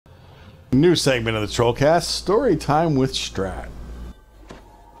New segment of the Trollcast, story time with Strat.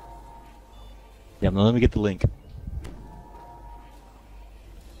 Yeah, now let me get the link.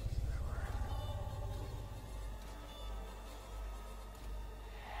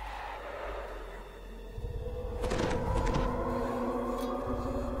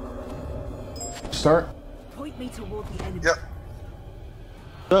 Start. Point me toward the enemy. Yep.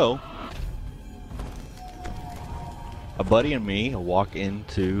 So, a buddy and I walk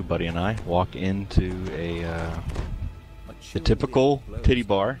into the typical titty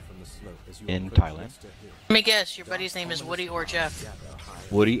bar in Thailand. Let me guess, your buddy's name is Woody or Jeff.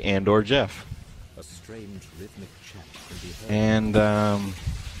 Woody and or Jeff. And the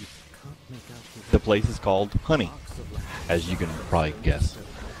place is called Honey, as you can probably guess.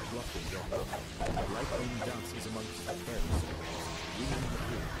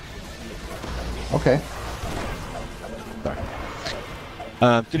 Okay. Sorry.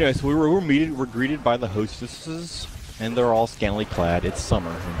 Anyway, so we're greeted by the hostesses, and they're all scantily clad. It's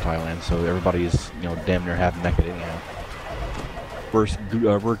summer in Thailand, so everybody's damn near half naked anyhow. We're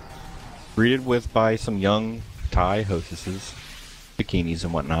greeted by some young Thai hostesses, bikinis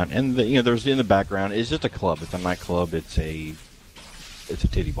and whatnot, and there's in the background. It's just a club. It's a nightclub. It's a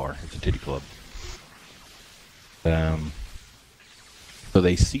titty bar. It's a titty club. So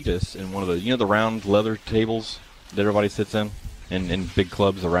they seat us in one of the, the round leather tables that everybody sits in big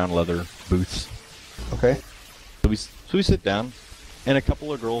clubs, the round leather booths. Okay. So we sit down, and a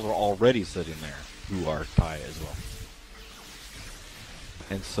couple of girls are already sitting there who are Thai as well.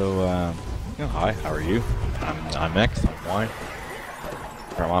 And so, hi, how are you? I'm X, I'm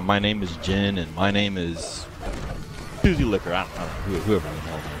Y. My name is Jen, and my name is Susie Liquor. I don't know, whoever the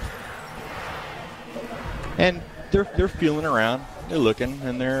hell it is. And they're feeling around. They're looking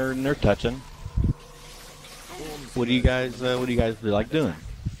and they're touching. What do you guys like doing?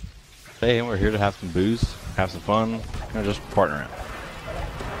 Hey, we're here to have some booze, have some fun, just partner around.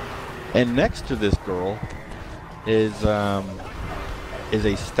 And next to this girl is a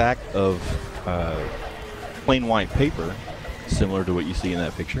stack of plain white paper, similar to what you see in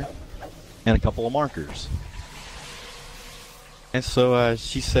that picture, and a couple of markers. And so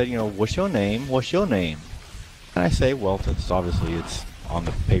she said, what's your name? What's your name? And I say, well, it's on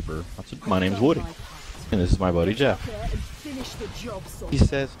the paper. I said, my name's Woody, and this is my buddy Jeff. He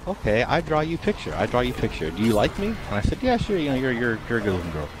says, okay, I draw you picture. Do you like me? And I said, yeah, sure. You're a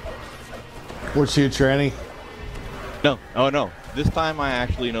good-looking girl. Was she a tranny? No. Oh, no. This time I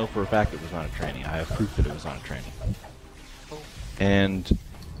actually know for a fact it was not a tranny. I have proof that it was not a tranny. And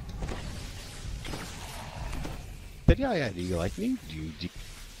I said, yeah. Do you like me? Do you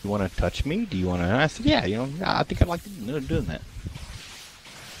want to touch me? Do you want to? And I said, yeah. I think I'd like to doing that.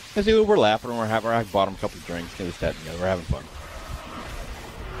 And so we're laughing. I bought him a couple of drinks. This, that, and the other. We're having fun.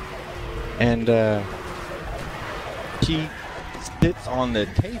 And she sits on the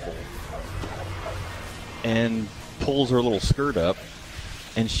table and pulls her little skirt up,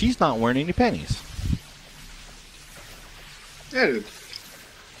 and she's not wearing any panties. Dude.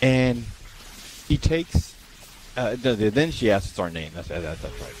 And he takes. Then she asks our name. That's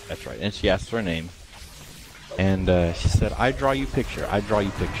right. And she asks our name, and she said, "I draw you picture. I say,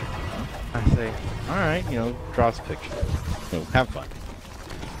 "All right, draw us a picture. Have fun."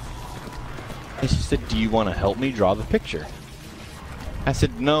 And she said, "Do you want to help me draw the picture?" I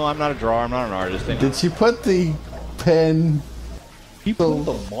said, "No, I'm not a drawer. I'm not an artist." Did she put the pen? He pulled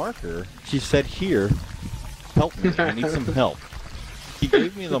the marker. She said, "Here, help me. I need some help." He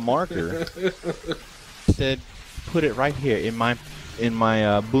gave me the marker. Said, "Put it right here in my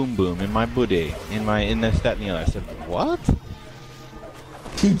boom boom, in my booty, in this, that, and the other." I said, "What?"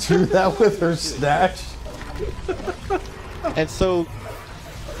 She drew that with her snatch. And so,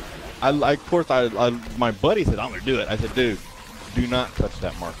 my buddy said, "I'm gonna do it." I said, "Dude, do not touch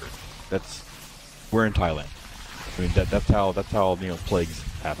that marker. We're in Thailand. I mean, that's how plagues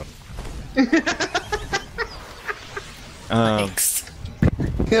happen." Thanks.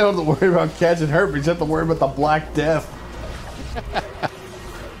 You don't have to worry about catching herpes. You have to worry about the Black Death.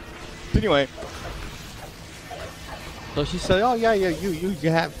 Anyway, so she said, "Oh yeah,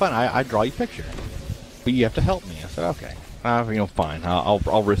 you have fun. I draw you a picture, but you have to help me." I said, "Okay, fine.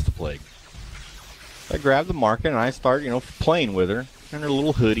 I'll risk the plague." I grabbed the marker and I start, playing with her and her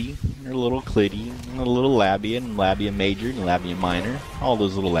little hoodie, and her little clitty, and her little labia, and labia major, and labia minor, all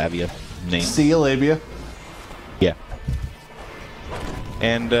those little labia names. See you, labia. Yeah.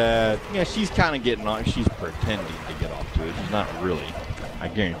 And, she's kind of getting on. She's pretending to get off to it. She's not really. I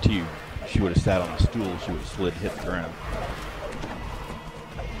guarantee you, if she would have sat on the stool, she would have slid, hit the ground.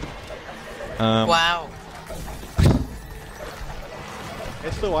 Wow.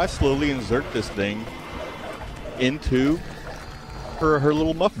 And so I slowly insert this thing into her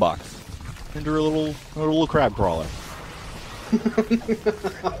little muff box, into her little crab crawler.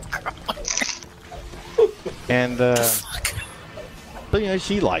 And so you know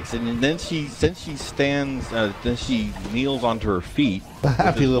she likes it, and then she kneels onto her feet. A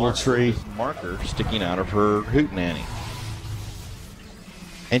happy little with tree. this marker sticking out of her hootenanny.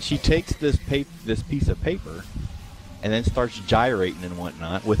 And she takes this piece of paper and then starts gyrating and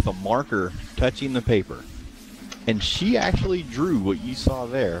whatnot with the marker touching the paper. And she actually drew what you saw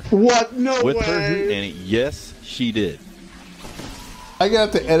there. What? No with way. her hootenanny. Yes, she did. I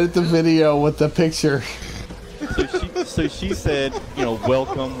got to edit the video with the picture. So she said, you know,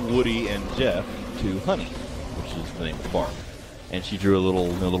 welcome Woody and Jeff to Honey, which is the name of the farm. And she drew a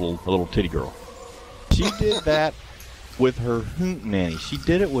little titty girl. She did that with her hootenanny. She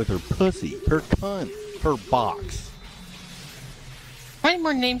did it with her pussy, her cunt, her box. How many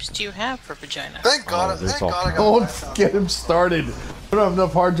more names do you have for vagina? Thank God, there's thank all God I got Don't that. get him started. I don't have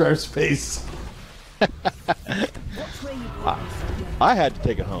enough hard drive space. Watch where you go. I had to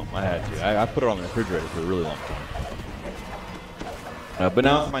take it home. I had to. I put it on the refrigerator for a really long time. But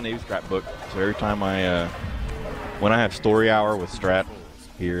now it's my Navy scrapbook. So every time when I have story hour with Strat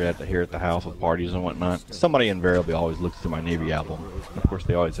here at the house with parties and whatnot, somebody invariably always looks through my Navy album. And of course,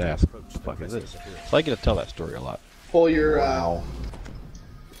 they always ask, "What the fuck is this?" So I get to tell that story a lot. Pull your Wow.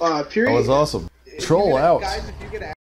 period. That was awesome. If you Troll get- out. Guys, if you get